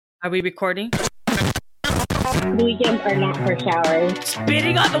Are we recording? Weekends are not for showers.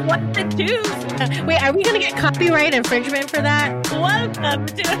 Spitting on the ones and twos. Wait, are we going to get copyright infringement for that? Welcome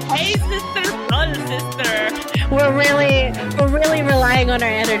to Hey Sister, Fun Sister. We're really relying on our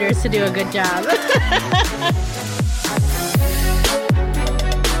editors to do a good job.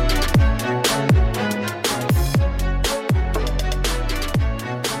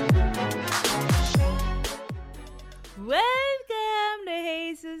 Welcome to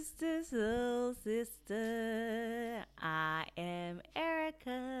Hey Sister, Soul Sister. I am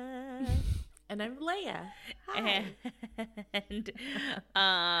Erica. And I'm Leia. Hi. And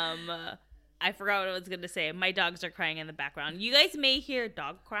I forgot what I was going to say. My dogs are crying in the background. You guys may hear a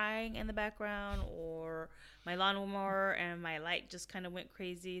dog crying in the background, or my lawnmower and my light just kind of went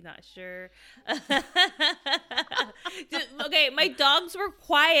crazy. Not sure. Okay, my dogs were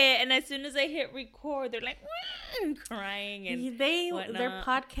quiet, and as soon as I hit record, they're like crying and they're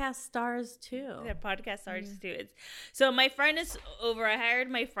podcast stars too. They're podcast stars too. So my friend is over. I hired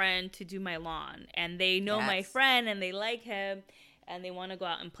my friend to do my lawn, and they know my friend and they like him. And they want to go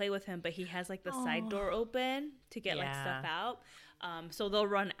out and play with him, but he has like the side door open to get like stuff out. So they'll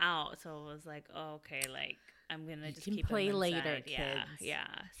run out. So I was like, oh, okay, like I'm gonna just keep play him later, inside. kids. Yeah.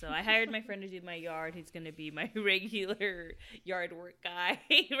 So I hired my friend to do my yard. He's gonna be my regular yard work guy.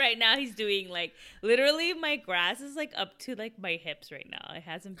 Right now he's doing like literally my grass is like up to like my hips right now. It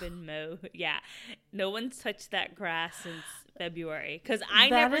hasn't been mowed. Yeah, no one's touched that grass since February because I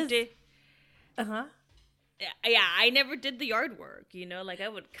never did. Yeah, I never did the yard work, you know, like I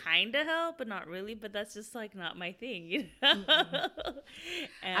would kind of help, but not really, but that's just like not my thing, you know.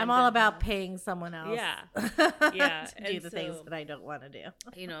 And, I'm all about paying someone else to do the things that I don't want to do.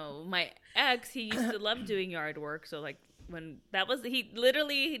 You know, my ex, he used to love doing yard work, so like when that was, he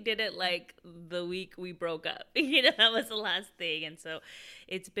literally did it like the week we broke up, you know, that was the last thing. And so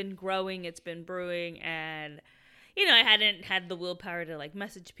it's been growing, it's been brewing, and you know, I hadn't had the willpower to like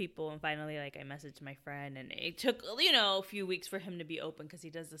message people, and finally like I messaged my friend, and it took, you know, a few weeks for him to be open because he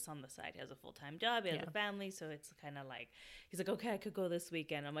does this on the side. He has a full-time job, he has a family, so it's kind of like he's like, okay, I could go this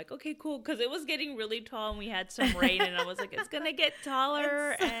weekend. I'm like, okay, cool, because it was getting really tall and we had some rain, and I was like, it's gonna get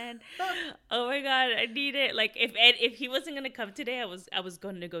taller, and oh my god, I need it. Like if he wasn't gonna come today, I was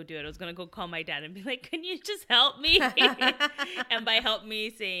going to go do it. I was gonna go call my dad and be like, can you just help me? And by help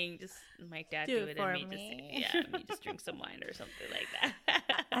me, saying just my dad do it and me just drink some wine or something like that.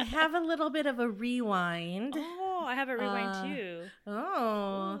 I have a little bit of a rewind. Oh, I have a rewind too.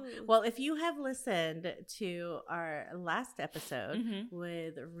 Oh, ooh. Well, if you have listened to our last episode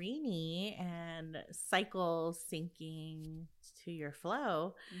with Rini and cycle syncing to your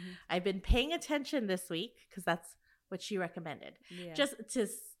flow, I've been paying attention this week because that's what she recommended. Yeah.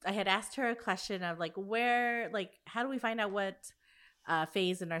 I had asked her a question of like, how do we find out what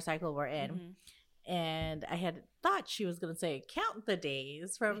phase in our cycle we're in? And I had thought she was going to say, count the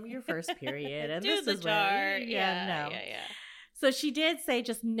days from your first period. And do this the is chart. Yeah. So she did say,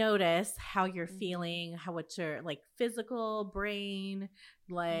 just notice how you're feeling, what's your like physical, brain,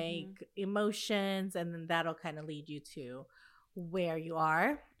 like emotions, and then that'll kind of lead you to where you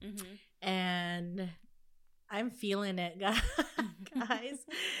are. And I'm feeling it, guys.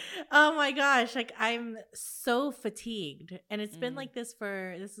 Oh my gosh. Like I'm so fatigued, and it's been like this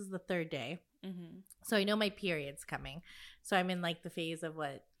this is the third day. So I know my period's coming. So I'm in like the phase of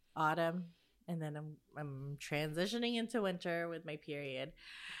autumn, and then I'm transitioning into winter with my period.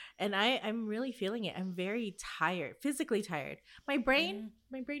 And I'm really feeling it. I'm very tired, physically tired. My brain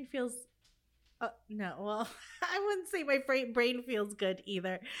feels no, well, I wouldn't say my brain feels good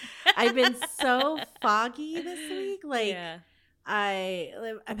either. I've been so foggy this week. Like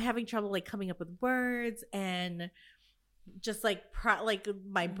I'm having trouble like coming up with words, and just like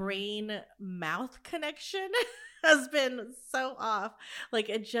my brain mouth connection has been so off. Like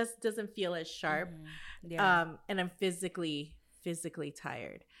it just doesn't feel as sharp. And I'm physically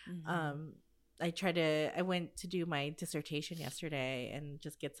tired. I went to do my dissertation yesterday and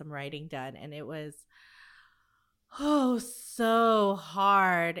just get some writing done, and it was so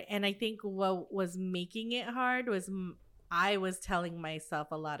hard. And I think what was making it hard was I was telling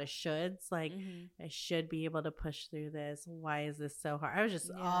myself a lot of shoulds, like I should be able to push through this. Why is this so hard? I was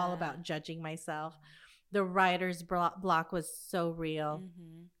just all about judging myself. The writer's block was so real.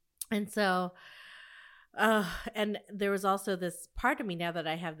 And so and there was also this part of me, now that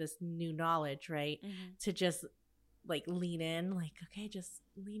I have this new knowledge, right, to just like lean in, like, okay, just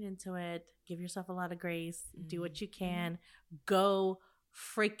lean into it, give yourself a lot of grace, do what you can, go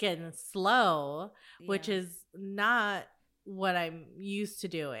freaking slow, which is not what I'm used to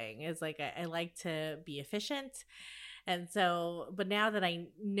doing. Is like I like to be efficient, And so, but now that I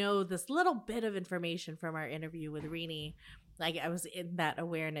know this little bit of information from our interview with Rini, like I was in that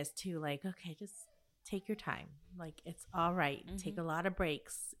awareness too, like, okay, just take your time. Like, it's all right. Take a lot of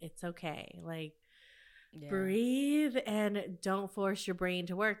breaks. It's okay. Like, breathe and don't force your brain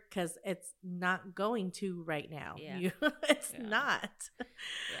to work because it's not going to right now. It's not.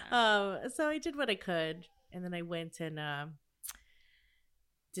 So I did what I could. And then I went and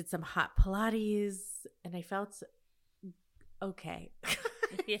did some hot Pilates and I felt okay.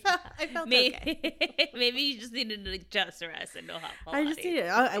 I felt okay. Maybe you just needed to just rest and no hot Pilates. I just needed.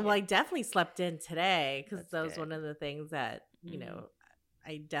 Well, I definitely slept in today because that was one of the things that you know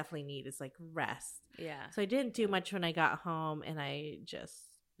I definitely need is like rest. Yeah. So I didn't do much when I got home, and I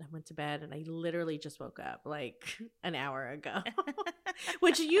went to bed, and I literally just woke up like an hour ago.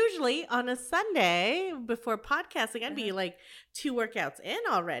 Which usually on a Sunday before podcasting, I'd be like 2 workouts in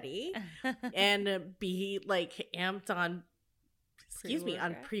already, and be like amped on.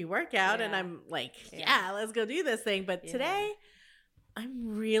 On pre-workout, and I'm like, yeah, let's go do this thing. But today,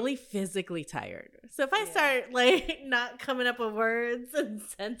 I'm really physically tired. So if I start like not coming up with words and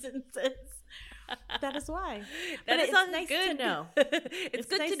sentences, that is why. But it's nice good to know. It's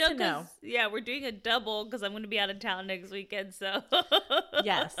good nice to know. Yeah, we're doing a double because I'm going to be out of town next weekend. So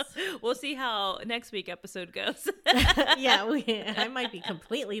yes, we'll see how next week episode goes. Yeah, I might be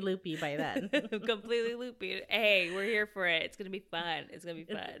completely loopy by then. Completely loopy. Hey, we're here for it. It's going to be fun. It's going to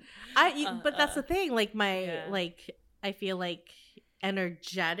be fun. But that's the thing. Like I feel like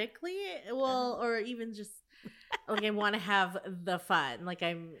energetically, or even just. Like I want to have the fun. Like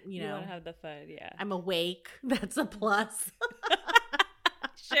you want to have the fun. Yeah, I'm awake. That's a plus.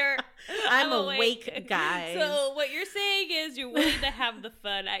 Sure, I'm awake, guys. So what you're saying is you're willing to have the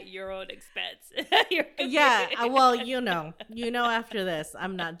fun at your own expense. Yeah. Well, after this,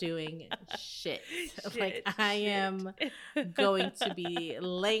 I'm not doing shit. Like I am going to be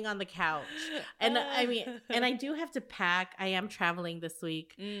laying on the couch, and I do have to pack. I am traveling this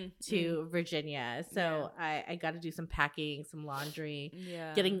week to Virginia, so I got to do some packing, some laundry,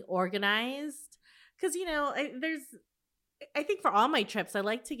 getting organized, because I think for all my trips, I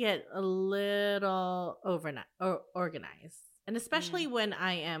like to get a little organized. And especially when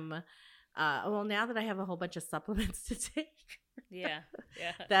I am, now that I have a whole bunch of supplements to take. Yeah.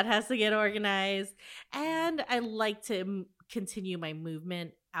 That has to get organized. And I like to continue my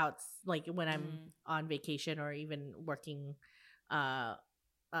movement out, like when I'm on vacation or even working on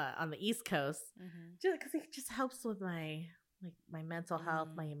the East Coast. Just because it just helps with my mental health,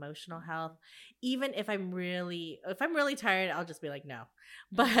 my emotional health. Even if I'm really tired, I'll just be like, no.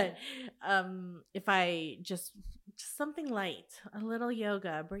 But if I just something light, a little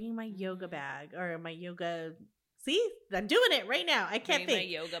yoga, bringing my yoga bag or my yoga. See, I'm doing it right now. I can't think. My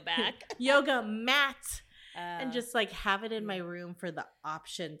yoga bag, yoga mat, and just like have it in my room for the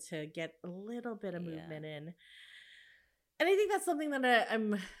option to get a little bit of movement in. And I think that's something that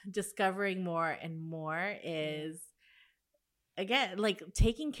I'm discovering more and more is. Again, like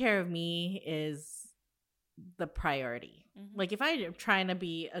taking care of me is the priority. Like if I'm trying to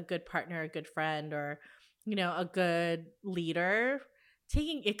be a good partner, a good friend, or a good leader,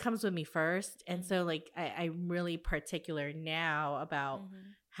 it comes with me first. And so like I'm really particular now about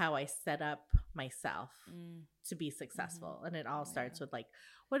how I set up myself to be successful. And it all starts with like,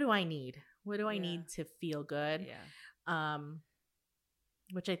 what do I need? What do I need to feel good?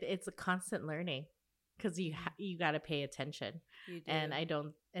 Which it's a constant learning. Because you got to pay attention, and I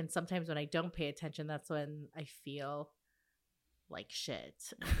don't. And sometimes when I don't pay attention, that's when I feel like shit.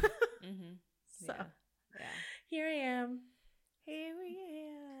 So here I am.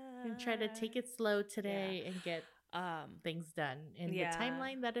 And try to take it slow today and get things done in the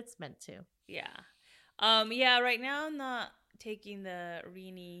timeline that it's meant to. Right now I'm not taking the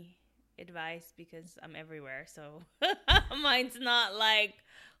Rini advice because I'm everywhere, so mine's not like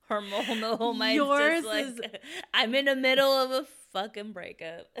hormonal. Mine's yours just like is I'm in the middle of a fucking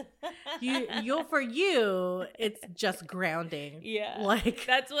breakup. For you it's just grounding. Like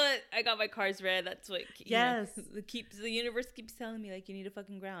that's what I got my cards read. That's what the universe keeps telling me, like, you need to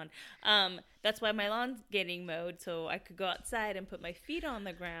fucking ground. That's why my lawn's getting mowed, so I could go outside and put my feet on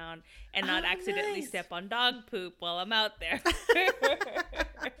the ground and not accidentally step on dog poop while I'm out there.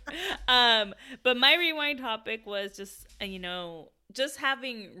 But my rewind topic was just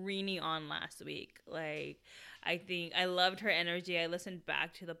having Rini on last week. Like, I think I loved her energy. I listened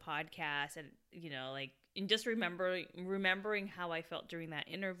back to the podcast and, and just remembering how I felt during that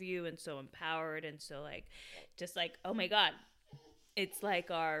interview, and so empowered. And so oh my God, it's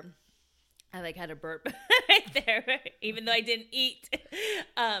like I had a burp. right there, even though I didn't eat.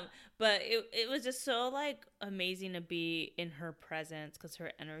 But it was just so like amazing to be in her presence because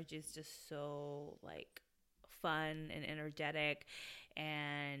her energy is just so like fun and energetic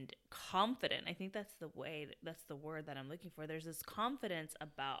and confident. I think that's the word that I'm looking for. There's this confidence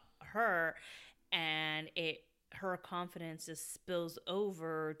about her, and her confidence just spills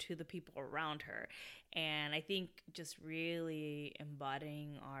over to the people around her. And I think just really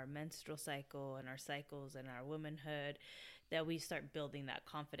embodying our menstrual cycle and our cycles and our womanhood, that we start building that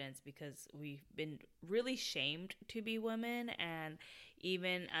confidence, because we've been really shamed to be women. And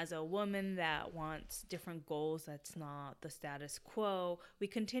even as a woman that wants different goals, that's not the status quo, we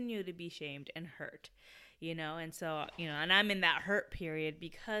continue to be shamed and hurt, and so, and I'm in that hurt period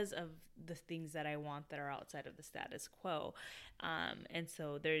because of the things that I want that are outside of the status quo. And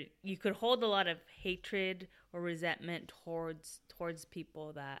so you could hold a lot of hatred or resentment towards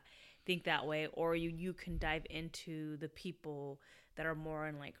people that think that way, or you can dive into the people that are more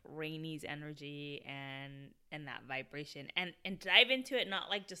in like Rainy's energy and that vibration, and dive into it, not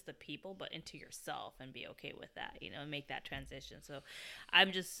like just the people, but into yourself, and be okay with that, and make that transition. So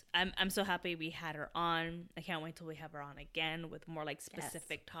I'm so happy we had her on. I can't wait till we have her on again with more like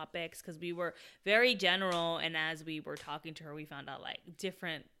specific topics, because we were very general, and as we were talking to her, we found out like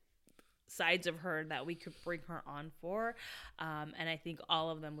different sides of her that we could bring her on for, and I think all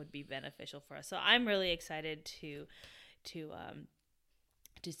of them would be beneficial for us. So I'm really excited to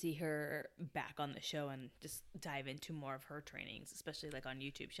see her back on the show and just dive into more of her trainings, especially like on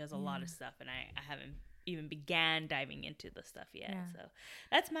YouTube. She has a lot of stuff, and I haven't even began diving into the stuff yet. So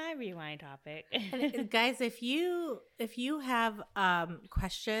that's my rewind topic. And guys, if you have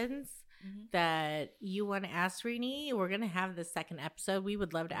questions that you want to ask Rainy, we're going to have the second episode. We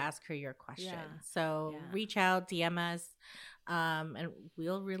would love to ask her your questions. So reach out, DM us, and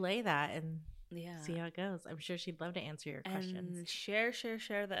we'll relay that and see how it goes. I'm sure she'd love to answer your questions. And share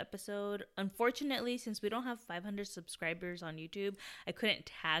the episode. Unfortunately, since we don't have 500 subscribers on YouTube, I couldn't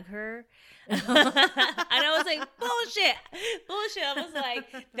tag her. And I was like, bullshit. I was like,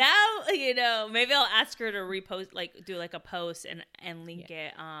 now, maybe I'll ask her to repost, like do like a post and link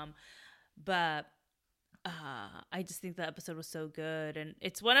it. But I just think the episode was so good, and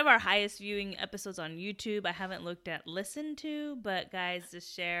it's one of our highest viewing episodes on YouTube. I haven't looked at listen to, but guys,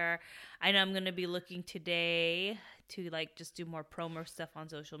 just share. I know I'm going to be looking today to like just do more promo stuff on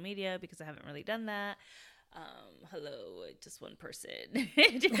social media, because I haven't really done that. Hello, just one person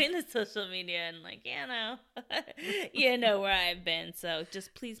doing the social media, and like, you know where I've been. So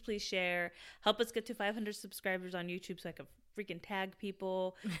just please share, help us get to 500 subscribers on YouTube so I can freaking tag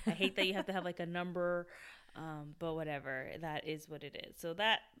people. I hate that you have to have like a number, but whatever, that is what it is. So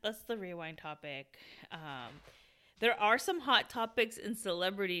that's the rewind topic. There are some hot topics in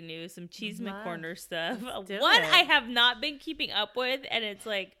celebrity news, some Cheeseman Corner stuff. One I have not been keeping up with, and it's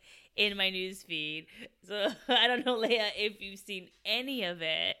like in my news feed. So I don't know, Leia, if you've seen any of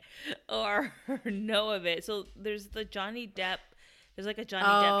it or know of it. So there's the Johnny Depp. There's like a Johnny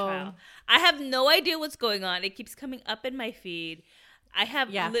Depp trial. I have no idea what's going on. It keeps coming up in my feed.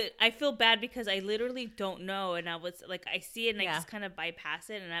 I feel bad because I literally don't know, and I was like, I see it and I just kind of bypass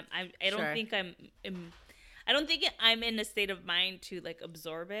it, and I don't think I'm in a state of mind to like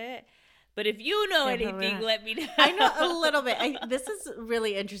absorb it. But if you know anything, let me know. I know a little bit. This is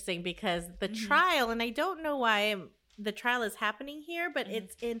really interesting because the trial, and I don't know why the trial is happening here, but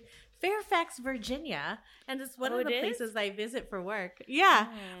it's in Fairfax, Virginia, and it's one of the places I visit for work. Yeah,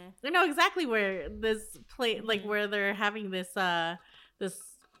 I know exactly where this place, like where they're having this this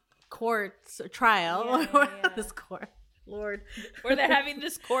court trial, this court. Lord, where they're having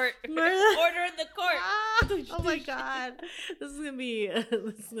this court order in the court. Oh my God, this is gonna be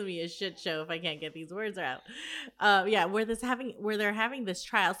a shit show if I can't get these words out. Where they're having this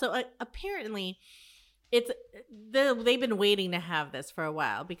trial. So apparently, they've been waiting to have this for a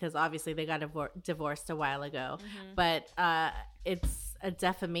while because obviously they got divorced a while ago. But it's a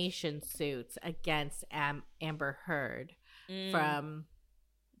defamation suit against Amber Heard from.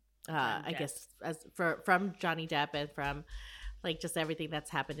 I guess from Johnny Depp and from like just everything that's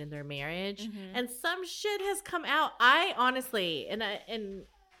happened in their marriage, and some shit has come out. I honestly, and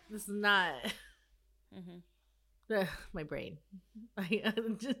this is not my brain.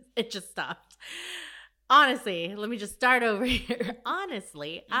 It just stopped. Honestly, let me just start over here.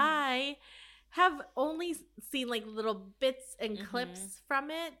 Honestly, I have only seen like little bits and clips from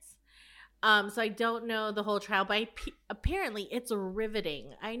it. So I don't know the whole trial, but apparently it's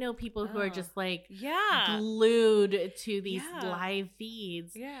riveting. I know people who are just like glued to these live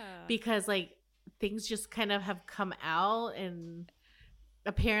feeds because like things just kind of have come out, and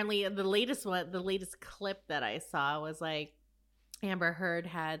apparently the latest clip that I saw was like Amber Heard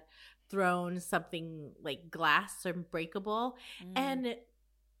had thrown something like glass or breakable, and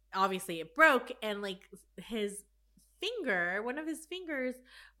obviously it broke, and like one of his fingers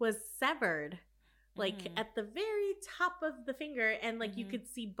was severed, like at the very top of the finger, and like you could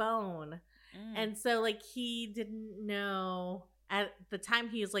see bone. And so like he didn't know at the time,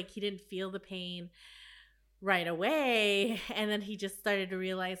 he was like, he didn't feel the pain right away, and then he just started to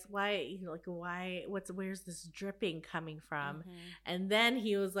realize where's this dripping coming from. And then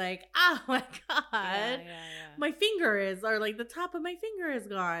he was like, oh my god, my finger is, or like the top of my finger is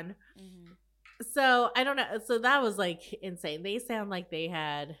gone. So I don't know, so that was like insane. They sound like they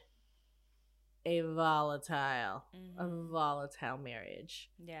had a volatile marriage.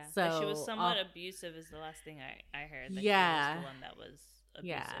 Yeah. So but she was somewhat abusive is the last thing I heard. That she was the one that was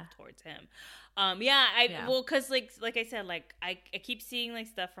abusive towards him. Well, because like I said, like I keep seeing like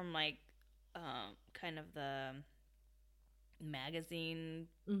stuff from like kind of the magazine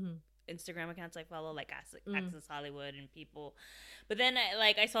Instagram accounts I follow, like Access Hollywood and people. But then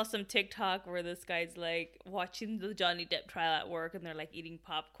I saw some TikTok where this guy's like watching the Johnny Depp trial at work, and they're like eating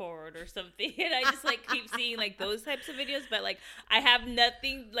popcorn or something, and I just like keep seeing like those types of videos, but like I have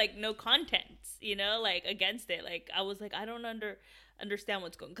nothing, like no content, you know, like against it. Like I was like, I don't understand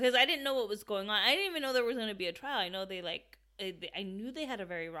what's going, because I didn't know what was going on. I didn't even know there was going to be a trial. I know I knew they had a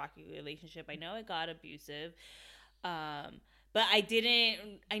very rocky relationship. I know it got abusive. But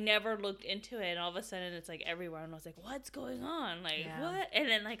I never looked into it, and all of a sudden it's like everywhere, and I was like, what's going on? Like, what? And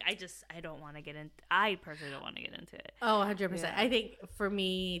then like, I personally don't want to get into it. Oh, 100%. Yeah. I think for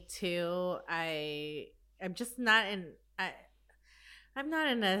me too, I'm just not I'm not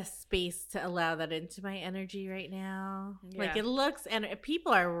in a space to allow that into my energy right now. Yeah. Like it looks, and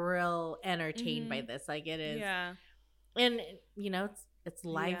people are real entertained by this. Like it is. Yeah. And you know, it's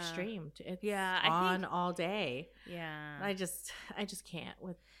live streamed. It's on all day. Yeah. I just can't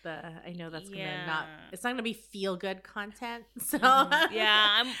with I know that's gonna it's not gonna be feel good content. So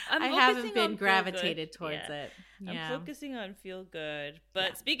yeah, I haven't been gravitated towards it. Yeah. I'm focusing on feel good.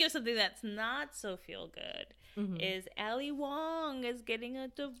 But speaking of something that's not so feel good, is Ali Wong is getting a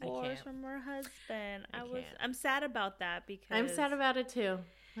divorce from her husband. I'm sad about that, because I'm sad about it too.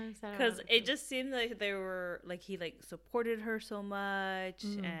 Because it just seemed like they were like, he like supported her so much,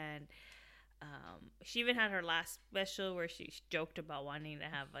 and she even had her last special where she joked about wanting to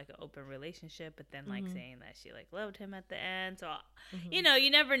have like an open relationship, but then like saying that she like loved him at the end. So you know,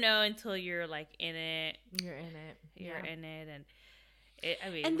 you never know until you're like in it. You're in it, and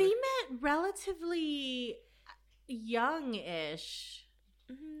and they met relatively young-ish.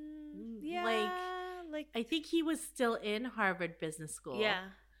 Yeah, like I think he was still in Harvard Business School.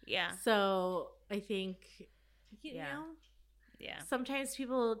 Yeah. So I think, you know, sometimes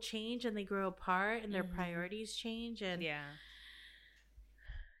people change and they grow apart, and their priorities change, and here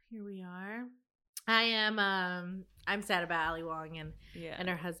we are. I'm sad about Ali Wong and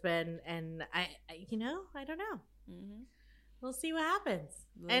her husband, and I don't know. We'll see what happens.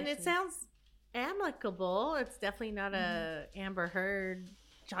 It sounds amicable. It's definitely not a Amber Heard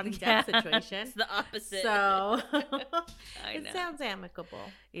Johnny Depp situation. It's the opposite. So it sounds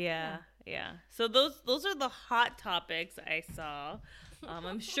amicable. Yeah. So those are the hot topics I saw.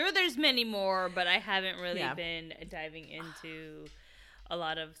 I'm sure there's many more, but I haven't really been diving into a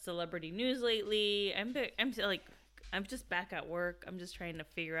lot of celebrity news lately. I'm just back at work. I'm just trying to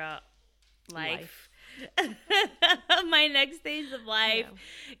figure out life. My next stage of life,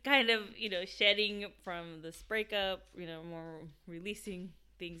 kind of, shedding from this breakup, more releasing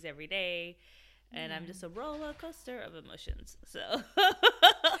things every day, and I'm just a roller coaster of emotions. So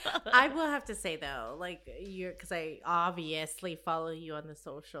I will have to say though, like, because I obviously follow you on the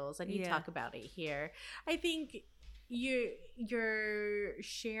socials and you talk about it here, I think you're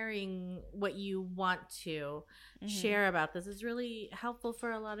sharing what you want to share about this is really helpful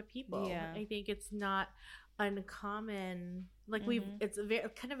for a lot of people. I think it's not uncommon, like it's a very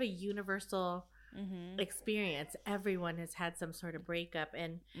kind of a universal experience. Everyone has had some sort of breakup,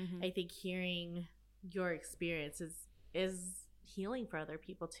 and I think hearing your experience is healing for other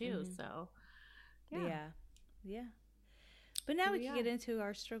people too. So but now we can get into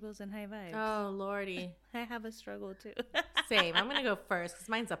our struggles and high vibes. Oh lordy, I have a struggle too. Same. I'm gonna go first because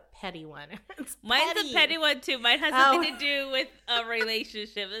mine's a petty one. Mine's a petty one too. Mine has nothing to do with a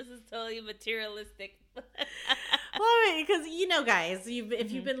relationship. This is totally materialistic. Well, because guys,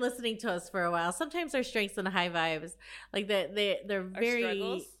 if you've been listening to us for a while, sometimes our strengths and high vibes, like they're very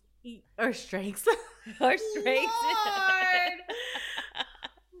struggles? Our strengths, our strengths.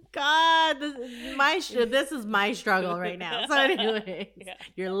 God, This is my struggle right now. So anyway,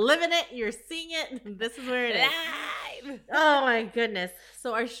 you're living it, you're seeing it. This is where it is. Live. Oh my goodness.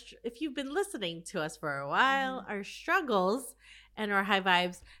 So if you've been listening to us for a while, our struggles and our high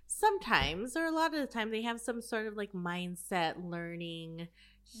vibes sometimes, or a lot of the time, they have some sort of like mindset, learning,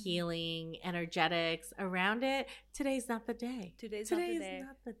 healing, energetics around it. Today's not the day. Today's not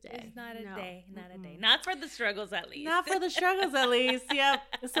the day. It's not a day. Not a day. Not for the struggles, at least. Not for the struggles, at least. Yep.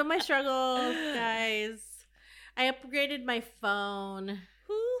 So my struggle, guys, I upgraded my phone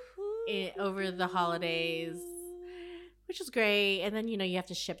over the holidays, which is great. And then, you have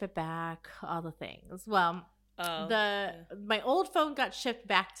to ship it back, all the things. Well, my old phone got shipped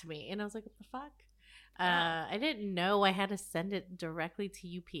back to me, and I was like, what the fuck? I didn't know I had to send it directly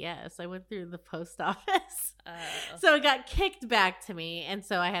to UPS. I went through the post office. So it got kicked back to me. And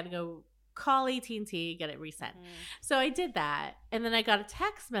so I had to go call AT&T, get it resent. So I did that. And then I got a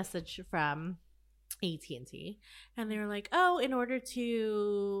text message from AT&T. And they were like, oh, in order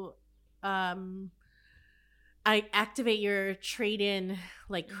to I activate your trade-in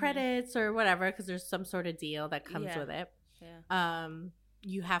credits or whatever, because there's some sort of deal that comes with it. Yeah.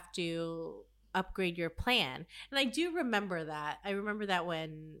 You have to upgrade your plan. And I do remember that. I remember that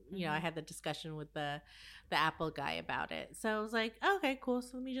when, I had the discussion with the Apple guy about it. So I was like, okay, cool.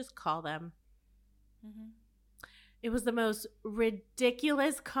 So let me just call them. It was the most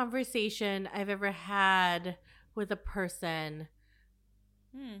ridiculous conversation I've ever had with a person.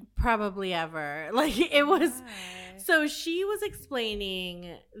 Probably ever. It was. So she was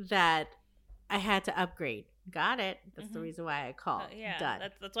explaining that I had to upgrade. Got it. That's the reason why I called. Done.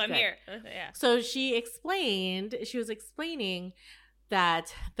 That's why I'm here. Yeah. So she was explaining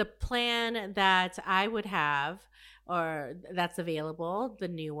that the plan that I would have, or that's available, the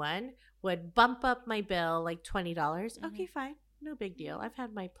new one, would bump up my bill like $20. Okay, fine. No big deal. I've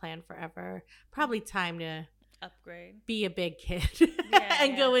had my plan forever. Probably time to upgrade, be a big kid,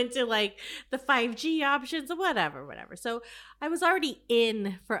 and go into the 5G options or whatever. So I was already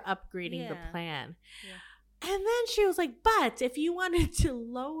in for upgrading the plan. Yeah. And then she was like, but if you wanted to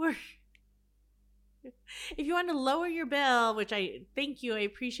lower your bill, which I thank you, I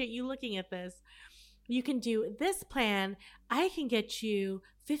appreciate you looking at this, you can do this plan. I can get you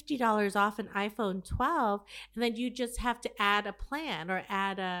 $50 off an iPhone 12, and then you just have to add a plan or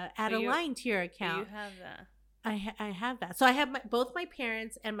add a line to your account. You have that. I have that. So I have both my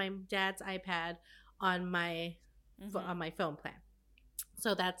parents' and my dad's iPad on my phone plan.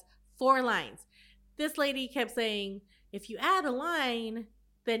 So that's 4 lines. This lady kept saying, if you add a line,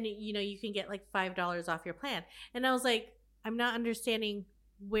 then, you can get $5 off your plan. And I was like, I'm not understanding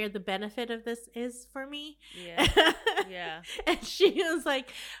where the benefit of this is for me. Yeah. Yeah. And she was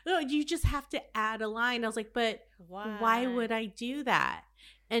like, no, you just have to add a line. I was like, but why would I do that?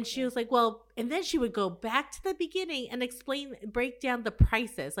 And she was like, well, and then she would go back to the beginning and break down the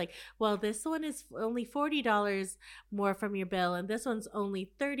prices. Well, this one is only $40 more from your bill, and this one's only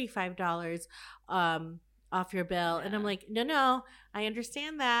 $35 off your bill. Yeah. And I'm like, no, I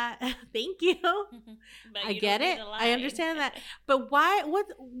understand that. Thank you. I get it. I understand that. But why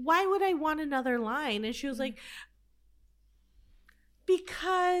would I want another line? And she was like,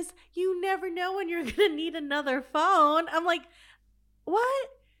 because you never know when you're going to need another phone. I'm like, what?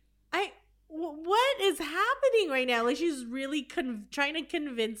 What is happening right now? She's really trying to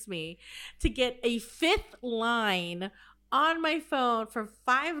convince me to get a 5th line on my phone for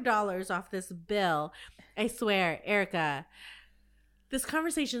 $5 off this bill. I swear, Erica, this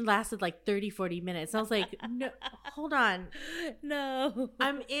conversation lasted 30-40 minutes. I was like, no, hold on. No. I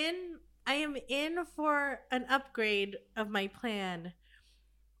am in for an upgrade of my plan.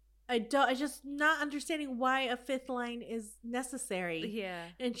 I just not understanding why a 5th line is necessary. Yeah.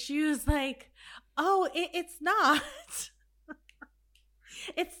 And she was like, oh, it's not.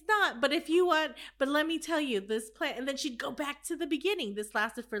 It's not. But if you want, but let me tell you this plan. And then she'd go back to the beginning. This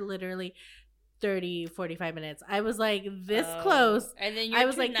lasted for literally 30, 45 minutes. I was like this close. And then I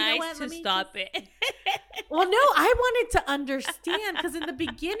was like, nice, you know what? To stop it. Well, no, I wanted to understand, because in the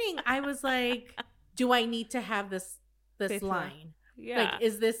beginning I was like, do I need to have this line? Yeah.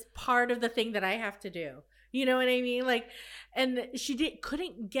 Is this part of the thing that I have to do? You know what I mean? And she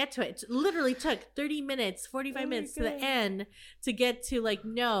couldn't get to it. It literally took 30 minutes, 45 minutes to the end to get to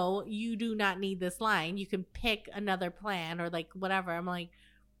no, you do not need this line. You can pick another plan or whatever. I'm like,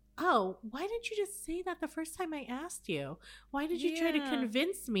 oh, why didn't you just say that the first time I asked you? Why did you try to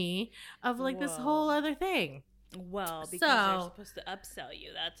convince me of this whole other thing? Well, because they're supposed to upsell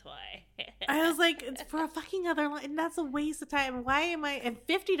you. That's why. I was like, it's for a fucking other line. And that's a waste of time. Why am I? And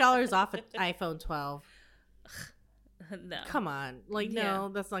 $50 off an iPhone 12. No. Come on. Like, no,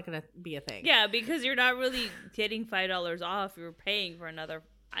 that's not going to be a thing. Yeah, because you're not really getting $5 off. You're paying for another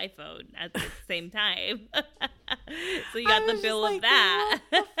iPhone at the same time. So you got the bill of that.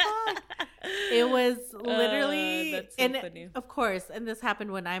 What the fuck? It was literally, that's so funny. Of course, and this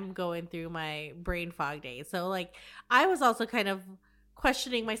happened when I'm going through my brain fog days. So, like, I was also kind of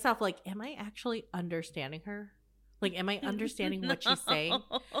questioning myself, like, am I actually understanding her? Like, am I understanding what she's saying?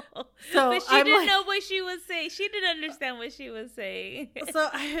 So but she didn't know what she was saying. She didn't understand what she was saying. So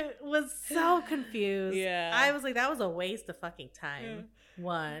I was so confused. Yeah. I was like, that was a waste of fucking time.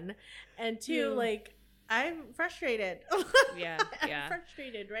 One. And two, like, I'm frustrated. Yeah. I'm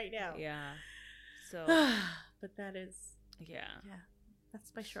frustrated right now. Yeah. So. But that is. Yeah.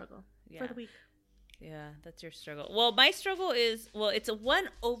 That's my struggle for the week. Yeah, that's your struggle. Well, my struggle is, it's a one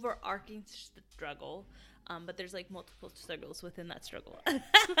overarching struggle. But there's like multiple struggles within that struggle.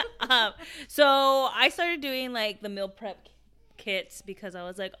 So I started doing like the meal prep kits because I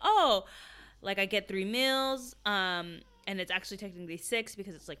was like, oh, like I get 3 meals. And it's actually technically 6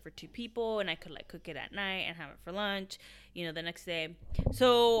 because it's like for 2 people, and I could like cook it at night and have it for lunch, the next day.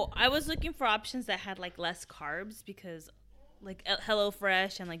 So I was looking for options that had like less carbs because like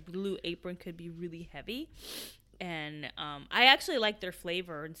HelloFresh and like Blue Apron could be really heavy. And I actually like their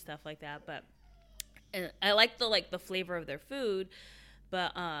flavor and stuff like that, but and I like the flavor of their food,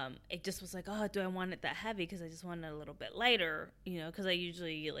 but it just was like, oh, do I want it that heavy? Because I just want it a little bit lighter, because I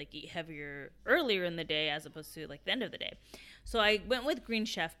usually like eat heavier earlier in the day as opposed to like the end of the day. So I went with Green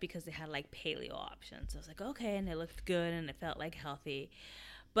Chef because they had like paleo options. I was like, okay, and it looked good and it felt like healthy.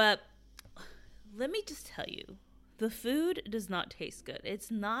 But let me just tell you, the food does not taste good.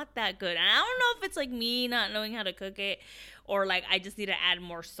 It's not that good. And I don't know if it's like me not knowing how to cook it or like I just need to add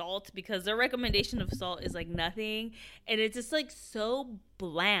more salt because their recommendation of salt is like nothing. And it's just like so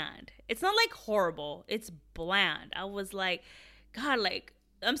bland. It's not like horrible. It's bland. I was like, God, like,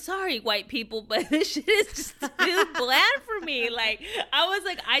 I'm sorry, white people, but this shit is just too bland for me. Like, I was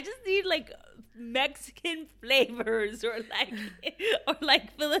like, I just need like Mexican flavors or like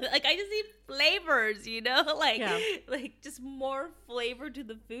I just need flavors, like just more flavor to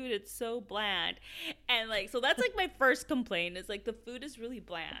the food. It's so bland. And like, so that's like my first complaint is like the food is really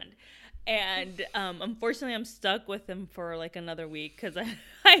bland. And unfortunately I'm stuck with them for like another week because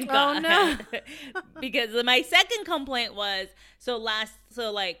I got because my second complaint was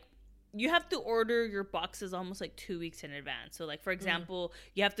you have to order your boxes almost like 2 weeks in advance. So like, for example,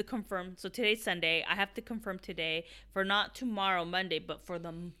 you have to confirm. So today's Sunday. I have to confirm today for not tomorrow, Monday, but for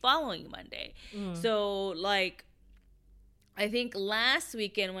the following Monday. So like, I think last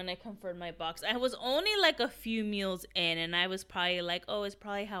weekend when I confirmed my box, I was only like a few meals in and I was probably like, oh, it's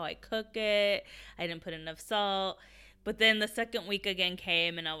probably how I cook it. I didn't put enough salt. But then the second week again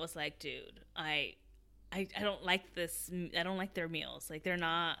came and I was like, dude, I don't like this. I don't like their meals. Like, they're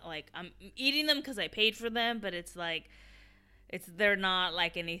not like, I'm eating them because I paid for them, but it's like, they're not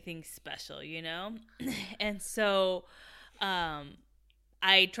like anything special, And so,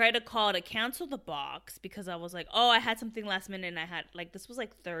 I tried to call to cancel the box because I was like, oh, I had something last minute and I had like, this was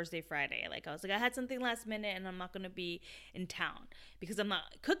like Thursday, Friday. Like, I was like, I had something last minute and I'm not going to be in town because I'm not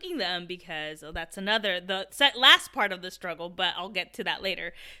cooking them because that's the last part of the struggle, but I'll get to that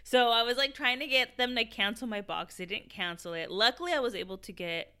later. So I was like trying to get them to cancel my box. They didn't cancel it. Luckily I was able to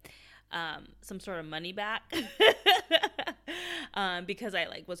get some sort of money back because I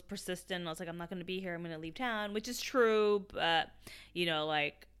like was persistent. I was like, I'm not going to be here. I'm going to leave town, which is true. But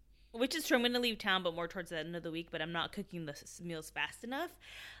which is true. I'm going to leave town, but more towards the end of the week, but I'm not cooking the meals fast enough.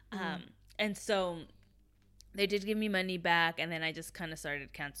 And so they did give me money back. And then I just kind of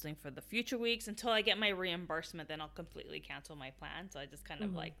started canceling for the future weeks until I get my reimbursement. Then I'll completely cancel my plan. So I just kind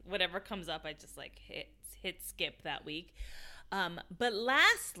of like whatever comes up, I just like hit skip that week. But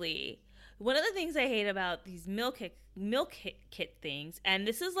lastly, one of the things I hate about these meal kit things, and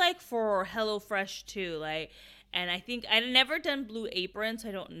this is like for HelloFresh too, like, and I think I'd never done Blue Apron, so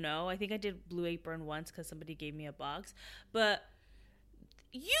I don't know. I think I did Blue Apron once because somebody gave me a box, but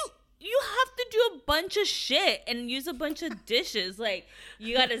you have to do a bunch of shit and use a bunch of dishes. Like,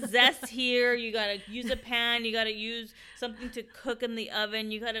 you gotta zest here, you gotta use a pan, you gotta use something to cook in the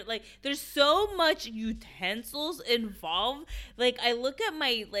oven, you gotta, like, there's so much utensils involved. Like, I look at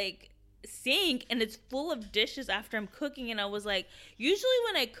my, like, sink and it's full of dishes after I'm cooking, and I was like, usually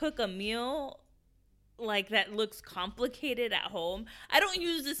when I cook a meal, like, that looks complicated at home, I don't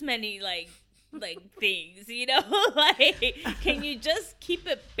use this many, like, like things, you know? Like, can you just keep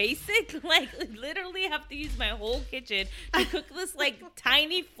it basic? Like, literally have to use my whole kitchen to cook this like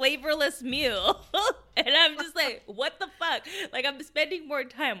tiny flavorless meal. And I'm just like, what the fuck? Like, I'm spending more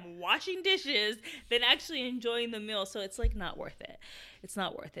time washing dishes than actually enjoying the meal. So it's like not worth it. It's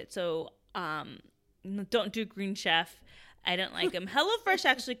not worth it. So don't do Green Chef. I don't like them. HelloFresh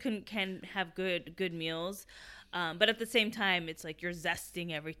actually can have good meals. But at the same time, it's like you're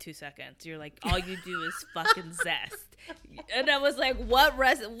zesting every 2 seconds. You're like, all you do is fucking zest. And I was like,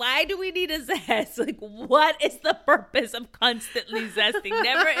 why do we need a zest? Like, what is the purpose of constantly zesting?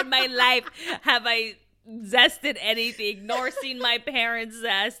 Never in my life have I zested anything, nor seen my parents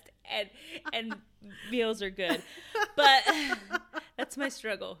zest. And meals are good. But that's my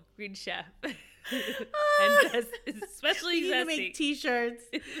struggle, Green Chef. And especially you need to make t-shirts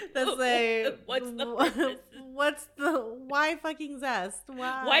that say why fucking zest?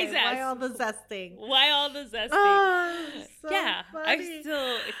 Why zest? Why all the zesting? Why all the zesting? So yeah, funny. I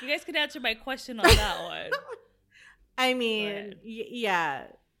still, if you guys could answer my question on that one. I mean, yeah.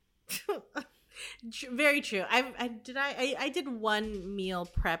 Very true. I did one meal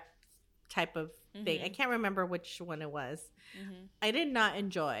prep type of thing. I can't remember which one it was. I did not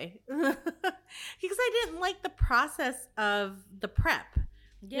enjoy because I didn't like the process of the prep.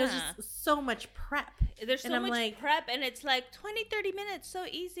 Yeah. There's just so much prep. There's so much prep, and it's like 20-30 minutes, so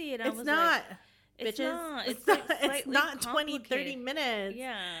easy. And I was not. Like, it's not. It's not 20-30 minutes.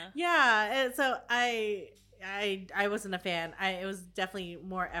 Yeah. And so I wasn't a fan. It was definitely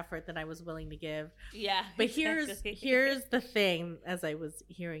more effort than I was willing to give. Yeah. But here's the thing. As I was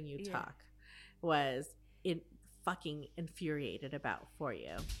hearing you talk, was it fucking infuriated about for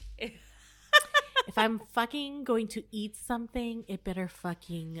you. If I'm fucking going to eat something, it better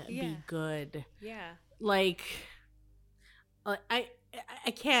fucking be good. Yeah. Like, I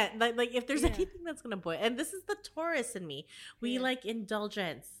can't. Like if there's anything that's gonna boil, and this is the Taurus in me. We like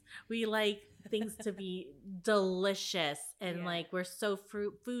indulgence. We like things to be delicious, and like we're so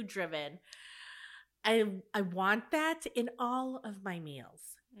food driven. I want that in all of my meals.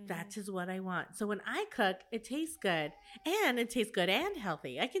 That is what I want. So when I cook, it tastes good, and it tastes good and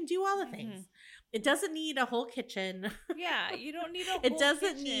healthy. I can do all the things. It doesn't need a whole kitchen. Yeah, you don't need a whole It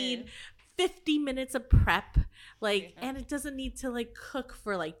doesn't need 50 minutes of prep. And it doesn't need to cook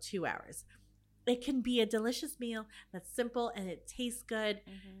for 2 hours. It can be a delicious meal that's simple and it tastes good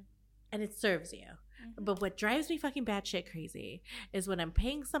and it serves you. But what drives me fucking batshit crazy is when I'm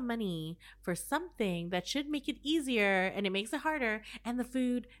paying some money for something that should make it easier and it makes it harder, and the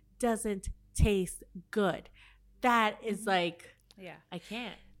food doesn't taste good. That is I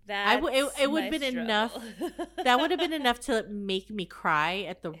can't. It would have been enough. That would have been enough to make me cry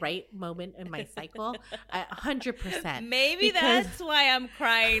at the right moment in my cycle. 100%. Maybe that's why I'm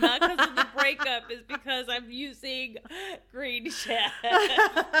crying, not because of the breakup. Is because I'm using Green Chef.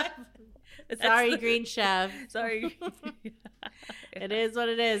 Sorry, Green Chef. Sorry. It is what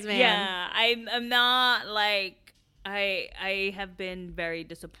it is, man. Yeah, I'm not I have been very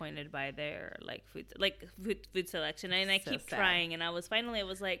disappointed by their food selection, and I keep trying, and I was like, no.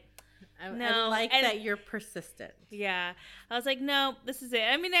 I like that you're persistent. Yeah, I was like, no, this is it.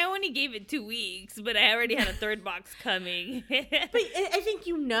 I mean, I only gave it 2 weeks, but I already had a third box coming. But I think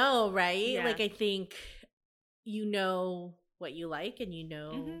right? Yeah. I think what you like, and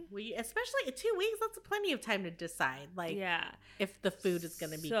especially 2 weeks, that's plenty of time to decide if the food is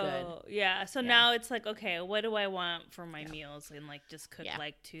going to be good. So now it's okay, what do I want for my meals, and just cook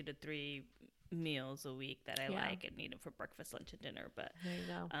 2 to 3 meals a week that I like and need them for breakfast, lunch, and dinner. But there you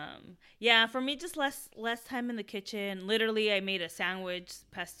go. For me, just less time in the kitchen. Literally, I made a sandwich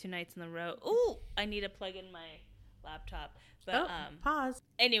past 2 nights in a row. Ooh, I need to plug in my laptop. But pause.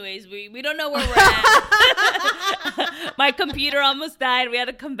 Anyways, we don't know where we're at. My computer almost died. We had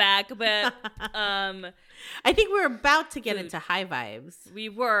to come back, but I think we were about to get into high vibes. We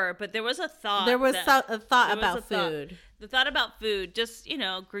were, but there was a thought. There was a thought about food. The thought about food, just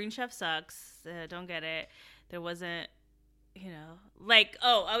Green Chef sucks. Don't get it. There wasn't, I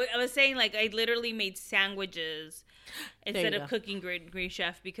was saying I literally made sandwiches instead of cooking Green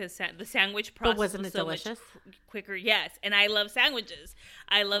Chef because the sandwich process wasn't was it delicious? Much quicker. Yes, and I love sandwiches.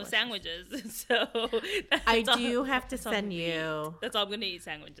 Sandwiches. So I do have to send you. That's all I'm gonna eat,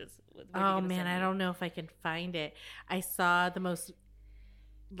 sandwiches. Oh man, I don't know if I can find it. I saw the most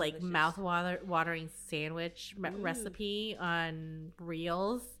mouth-watering sandwich recipe on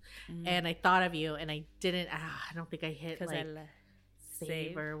Reels, and I thought of you, and I didn't. I don't think I hit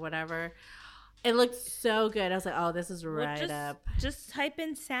save or whatever. It looked so good. I was like, "Oh, this is up." Just type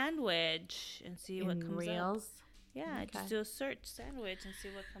in sandwich and see what comes Reels. up. Yeah, Okay. just do a search sandwich and see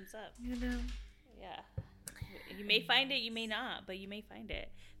what comes up. You know. Yeah. You may find it, you may not, but you may find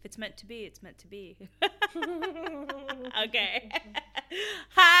it. If it's meant to be, it's meant to be. Okay.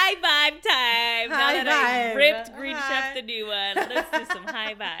 High vibe time. Now that I ripped Green Chef the new one, let's do some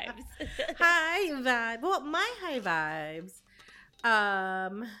high vibes. High vibe. Well, my high vibes.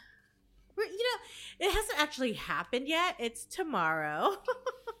 It hasn't actually happened yet. It's tomorrow.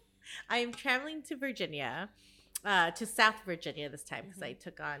 I am traveling to Virginia, to South Virginia this time because I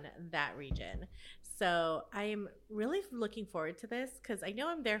took on that region. So I am really looking forward to this because I know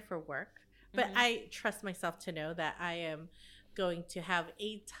I'm there for work, but I trust myself to know that I am going to have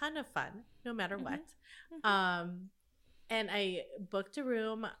a ton of fun no matter what. And I booked a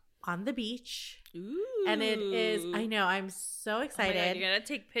room on the beach. Ooh. And it is, I know, I'm so excited. Oh my God, you're gonna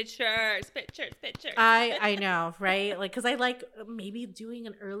take pictures. I know, right? Like, because I like maybe doing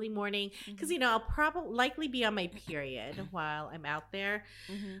an early morning because, I'll probably likely be on my period while I'm out there,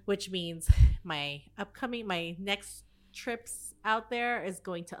 which means my next trips out there is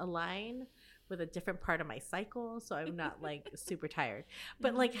going to align with a different part of my cycle, so I'm not like super tired,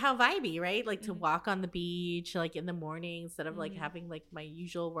 but like how vibey, right? Like to walk on the beach like in the morning instead of like having like my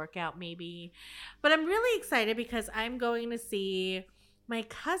usual workout maybe. But I'm really excited because I'm going to see my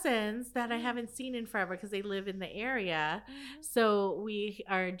cousins that I haven't seen in forever because they live in the area. So we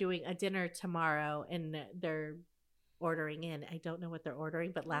are doing a dinner tomorrow and they're ordering in. I don't know what they're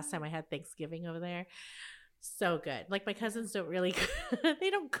ordering, but last time I had Thanksgiving over there. So good. Like my cousins don't really they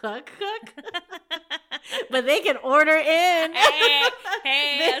don't cook. But they can order in. Hey,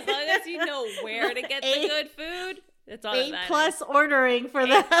 as long as you know where to get the good food, that's all that matters. A+ ordering for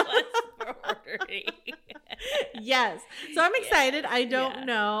them. A+ for ordering. Yes. So I'm excited. I don't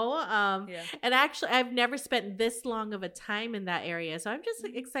know. And actually I've never spent this long of a time in that area. So I'm just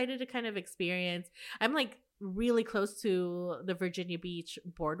excited to kind of experience. I'm like really close to the Virginia Beach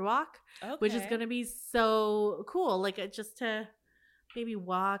boardwalk, which is going to be so cool. Like just to maybe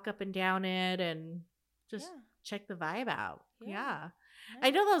walk up and down it and just check the vibe out. Yeah. I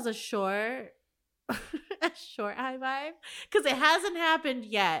know that was a short high vibe because it hasn't happened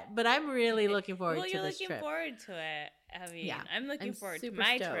yet, but I'm really looking forward to this trip. Well, you're looking forward to it. I mean, I'm looking forward to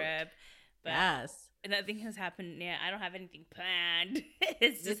my trip. But nothing has happened yet. I don't have anything planned.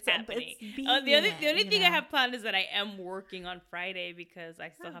 It's just happening. The only thing I have planned is that I am working on Friday because I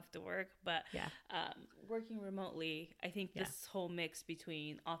still have to work. But working remotely, I think this whole mix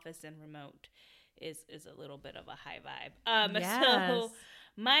between office and remote is a little bit of a high vibe. So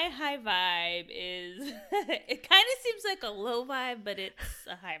my high vibe is it kind of seems like a low vibe, but it's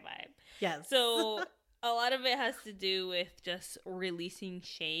a high vibe. Yes. So a lot of it has to do with just releasing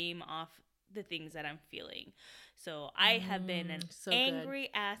shame off the things that I'm feeling. So I have been an angry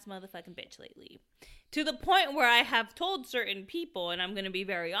ass motherfucking bitch lately, to the point where I have told certain people, and I'm going to be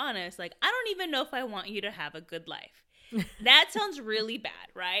very honest, like, I don't even know if I want you to have a good life. That sounds really bad,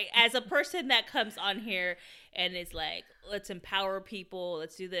 right? As a person that comes on here and is like, let's empower people,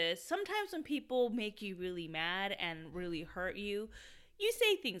 let's do this. Sometimes when people make you really mad and really hurt you, you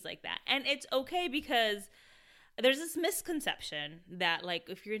say things like that. And it's okay because there's this misconception that, like,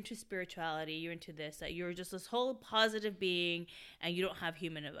 if you're into spirituality, you're into this, that you're just this whole positive being and you don't have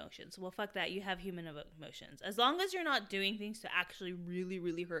human emotions. Well, fuck that. You have human emotions. As long as you're not doing things to actually really,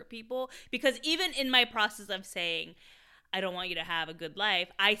 really hurt people. Because even in my process of saying, I don't want you to have a good life,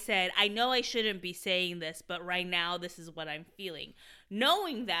 I said, I know I shouldn't be saying this, but right now this is what I'm feeling.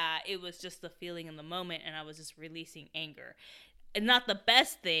 Knowing that it was just the feeling in the moment and I was just releasing anger. And not the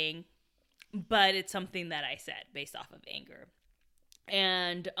best thing, but it's something that I said based off of anger.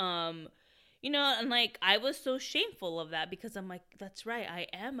 And, and like, I was so shameful of that because I'm like, that's right. I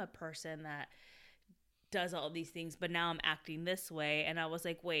am a person that does all these things, but now I'm acting this way. And I was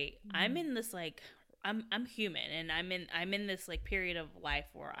like, wait, I'm in this, like, I'm human, and I'm in this like period of life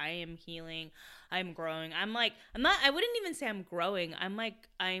where I am healing, I'm growing. I wouldn't even say I'm growing.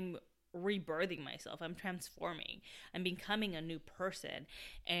 I'm rebirthing myself. I'm transforming. I'm becoming a new person.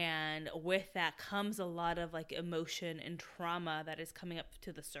 And with that comes a lot of like emotion and trauma that is coming up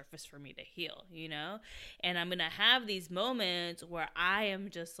to the surface for me to heal, And I'm going to have these moments where I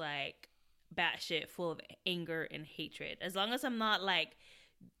am just like batshit full of anger and hatred. As long as I'm not like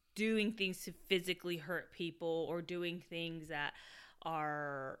doing things to physically hurt people or doing things that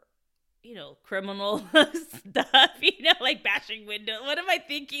are, criminal stuff, like bashing windows. What am I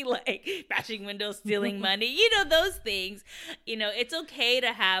thinking? Like bashing windows, stealing money, those things. It's okay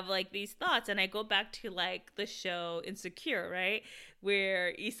to have like these thoughts. And I go back to like the show Insecure, right? Where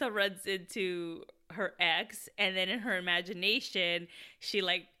Issa runs into her ex, and then in her imagination, she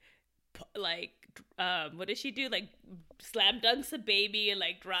like what does she do? Like slam dunks a baby and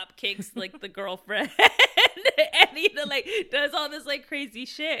like drop kicks like the girlfriend and you know like does all this like crazy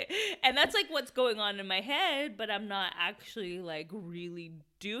shit. And that's like what's going on in my head, but I'm not actually like really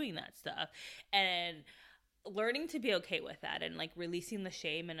doing that stuff. And learning to be okay with that and like releasing the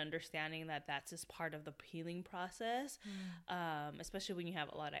shame and understanding that that's just part of the healing process, especially when you have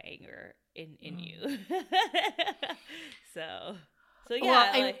a lot of anger in you. so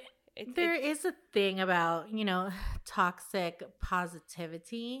yeah, well, there is a thing about, toxic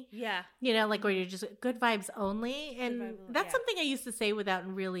positivity. Yeah. Like where you're just good vibes only. And that's something I used to say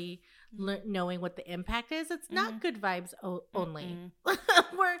without really knowing what the impact is. It's not good vibes only.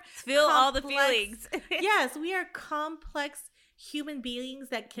 We're feel all the feelings. Yes, we are complex human beings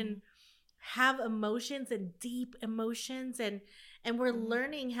that can have emotions and deep emotions. And we're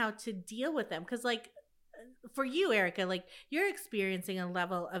learning how to deal with them. Because like, for you, Erica, like you're experiencing a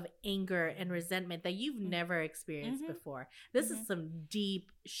level of anger and resentment that you've never experienced before. This is some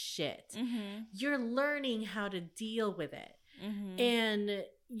deep shit. You're learning how to deal with it. And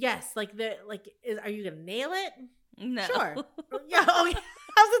yes, are you gonna nail it? No. Sure. Yeah. Oh, yeah.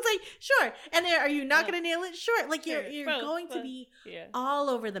 I was gonna say sure. And are you not gonna nail it? Sure. Like you're going to be all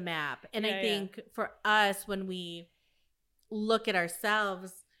over the map. And I think for us, when we look at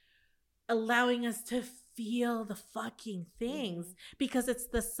ourselves, allowing us to feel the fucking things, because it's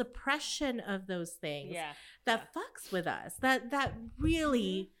the suppression of those things that fucks with us, that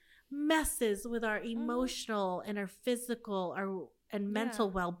really messes with our emotional and our physical and mental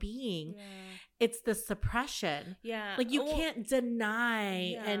well-being. It's the suppression. Like you can't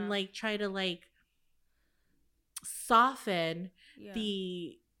deny and like try to like soften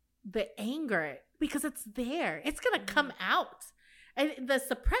the anger, because it's there. It's gonna come out. And the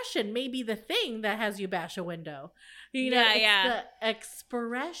suppression may be the thing that has you bash a window. It's the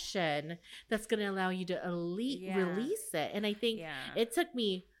expression that's going to allow you to release it. And I think it took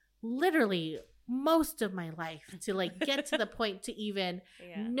me literally most of my life to like get to the point to even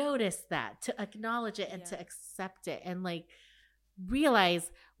notice that, to acknowledge it and to accept it, and like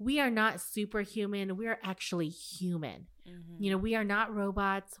realize we are not superhuman. We are actually human. We are not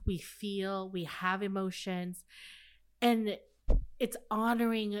robots. We feel, we have emotions, and it's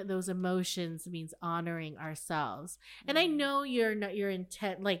honoring those emotions means honoring ourselves. And I know you're not, you're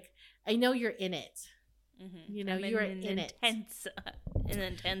intent. Like I know you're in it. You're in it. Intense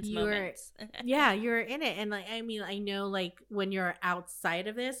moments. Yeah, you're in it. And like, I mean, I know like when you're outside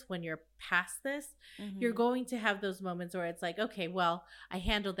of this, when you're past this, you're going to have those moments where it's like, okay, well, I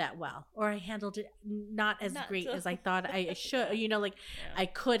handled that well, or I handled it not as great as I thought I should, I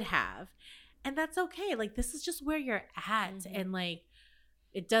could have. And that's okay. Like, this is just where you're at. And like,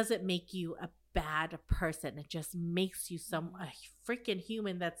 it doesn't make you a bad person. It just makes you a freaking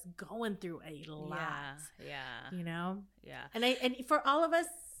human that's going through a lot. Yeah. And for all of us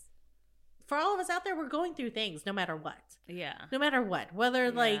out there, we're going through things no matter what. No matter what.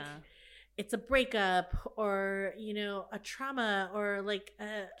 Whether like it's a breakup or, a trauma or like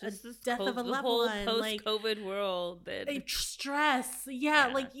a death of a loved one. Post-COVID world. Stress.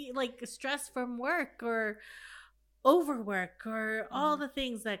 Like stress from work or overwork or all the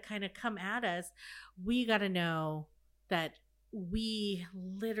things that kind of come at us. We got to know that we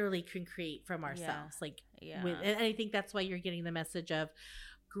literally can create from ourselves. And I think that's why you're getting the message of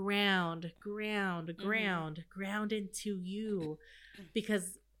ground into you,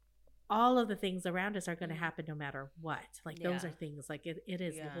 because all of the things around us are going to happen no matter what. Like those are things like it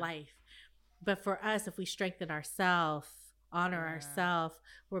is life. But for us, if we strengthen ourselves, honor ourselves,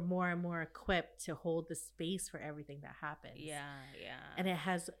 we're more and more equipped to hold the space for everything that happens. And it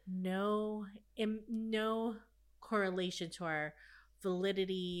has no correlation to our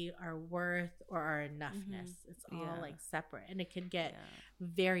validity, our worth, or our enoughness. It's all like separate, and it can get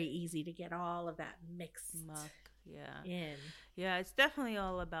very easy to get all of that mixed in. It's definitely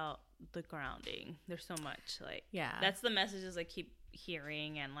all about the grounding. There's so much that's the messages I keep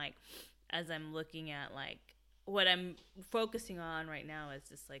hearing, and like as I'm looking at like what I'm focusing on right now is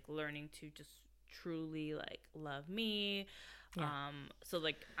just like learning to just truly like love me. So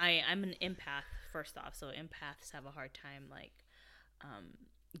like I'm an empath first off, so empaths have a hard time like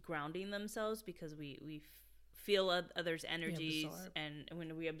grounding themselves, because we feel others' energies and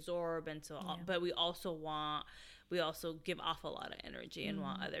when we absorb, and so but we also give off a lot of energy and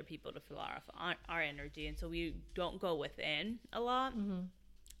want other people to feel our energy, and so we don't go within a lot.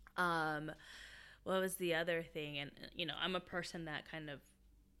 What was the other thing? And I'm a person that kind of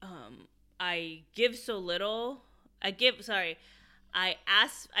I give so little. I give a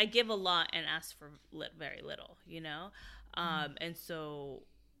lot and ask for very little, and so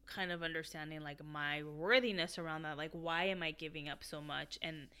kind of understanding like my worthiness around that. Like, why am I giving up so much?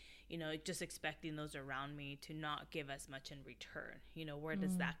 And, you know, just expecting those around me to not give as much in return. You know, where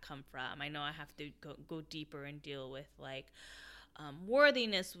does that come from? I know I have to go deeper and deal with like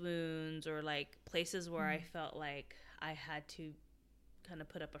worthiness wounds, or like places where I felt like I had to kind of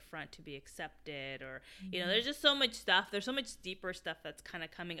put up a front to be accepted, or you know, there's just so much stuff, there's so much deeper stuff that's kind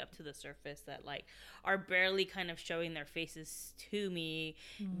of coming up to the surface that like are barely kind of showing their faces to me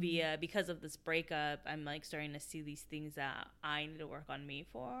because of this breakup. I'm like starting to see these things that I need to work on me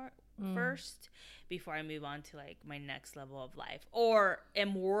for first before I move on to like my next level of life, or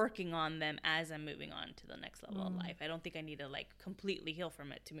am working on them as I'm moving on to the next level of life. I don't think I need to like completely heal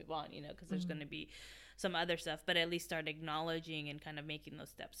from it to move on, you know, because there's going to be some other stuff, but at least start acknowledging and kind of making those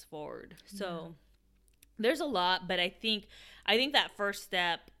steps forward. So there's a lot, but I think that first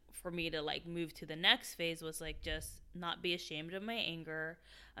step for me to like move to the next phase was like just not be ashamed of my anger,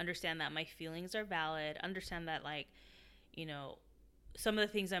 understand that my feelings are valid, understand that like, you know, some of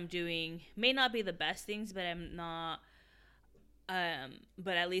the things I'm doing may not be the best things, but I'm not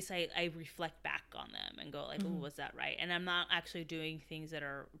but at least I reflect back on them and go like, oh, was that right? And I'm not actually doing things that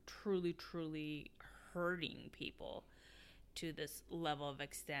are truly hurting people to this level of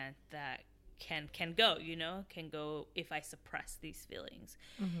extent that can go, you know, can go if I suppress these feelings.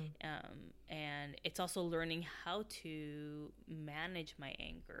 And it's also learning how to manage my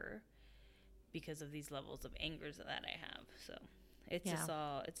anger because of these levels of angers that I have. So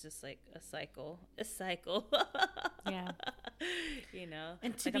it's just like a cycle. Yeah. You know,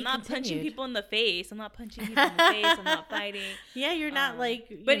 and like I'm not punching people in the face. I'm not fighting. Yeah, you're not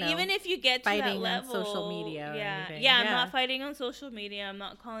like, but even if you get to that level, on social media. I'm not fighting on social media. I'm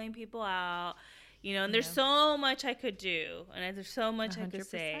not calling people out. You know, and there's so much I could do, and there's so much 100%. I could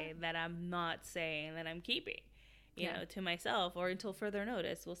say that I'm not saying, that I'm keeping. You know, to myself, or until further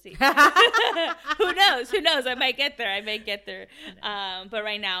notice. We'll see. Who knows? I might get there. But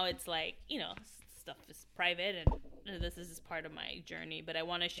right now it's like, you know, stuff is private, and this is part of my journey. But I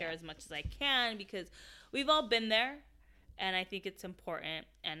want to share as much as I can because we've all been there, and I think it's important.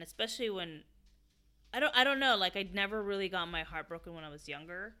 And especially when I don't know, like I never really got my heart broken when I was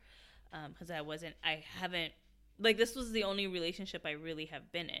younger, because I haven't. Like, this was the only relationship I really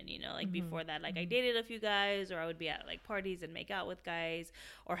have been in, you know, like before that, like I dated a few guys, or I would be at like parties and make out with guys,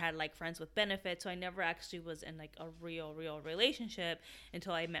 or had like friends with benefits. So I never actually was in like a real relationship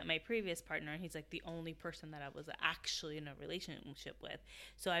until I met my previous partner. And he's like the only person that I was actually in a relationship with.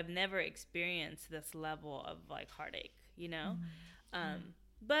 So I've never experienced this level of like heartache, you know?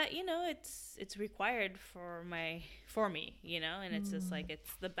 But you know, it's required for me, you know, and it's just like,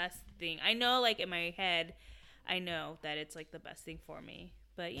 it's the best thing. I know, like in my head, I know that it's like the best thing for me,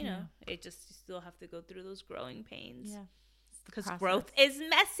 but you know, it just, you still have to go through those growing pains. Yeah, because growth is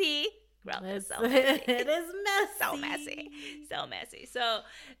messy. Growth is so messy. It is messy. So messy. So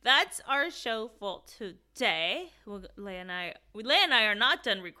that's our show for today. Leia and I are not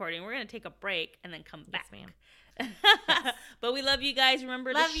done recording. We're gonna take a break and then come back. Ma'am. Yes. But we love you guys.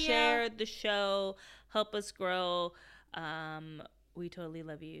 Remember to share the show. Help us grow. We totally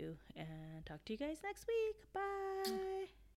love you, and talk to you guys next week. Bye.